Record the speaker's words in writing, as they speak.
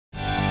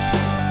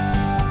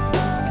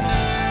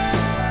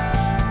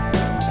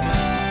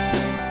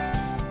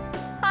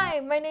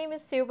name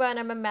is Subhah and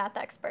I'm a math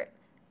expert.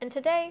 And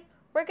today,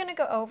 we're going to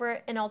go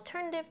over an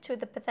alternative to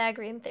the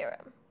Pythagorean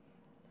Theorem.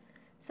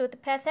 So with the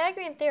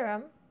Pythagorean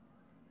Theorem,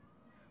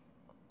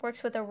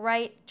 works with a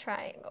right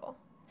triangle.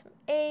 So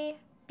A,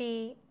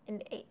 B,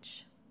 and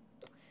H.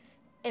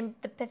 And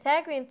the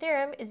Pythagorean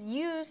Theorem is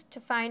used to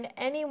find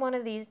any one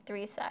of these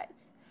three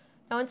sides.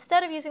 Now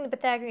instead of using the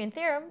Pythagorean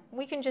Theorem,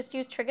 we can just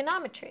use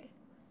trigonometry.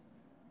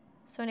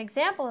 So an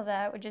example of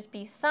that would just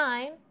be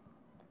sine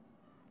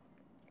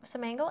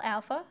some angle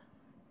alpha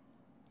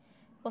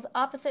equals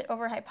opposite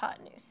over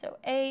hypotenuse, so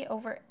A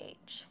over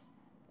H.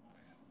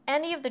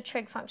 Any of the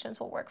trig functions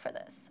will work for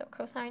this. So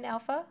cosine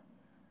alpha,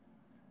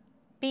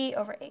 B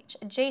over H,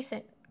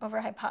 adjacent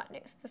over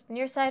hypotenuse, this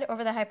near side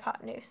over the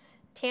hypotenuse.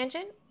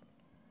 Tangent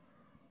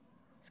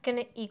is going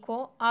to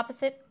equal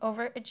opposite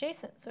over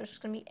adjacent, so it's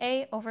just going to be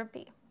A over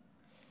B.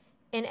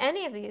 And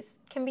any of these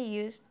can be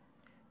used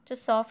to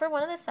solve for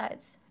one of the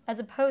sides, as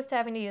opposed to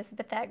having to use the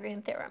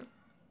Pythagorean Theorem.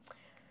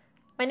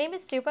 My name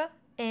is Subhah,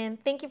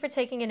 and thank you for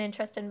taking an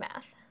interest in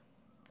math.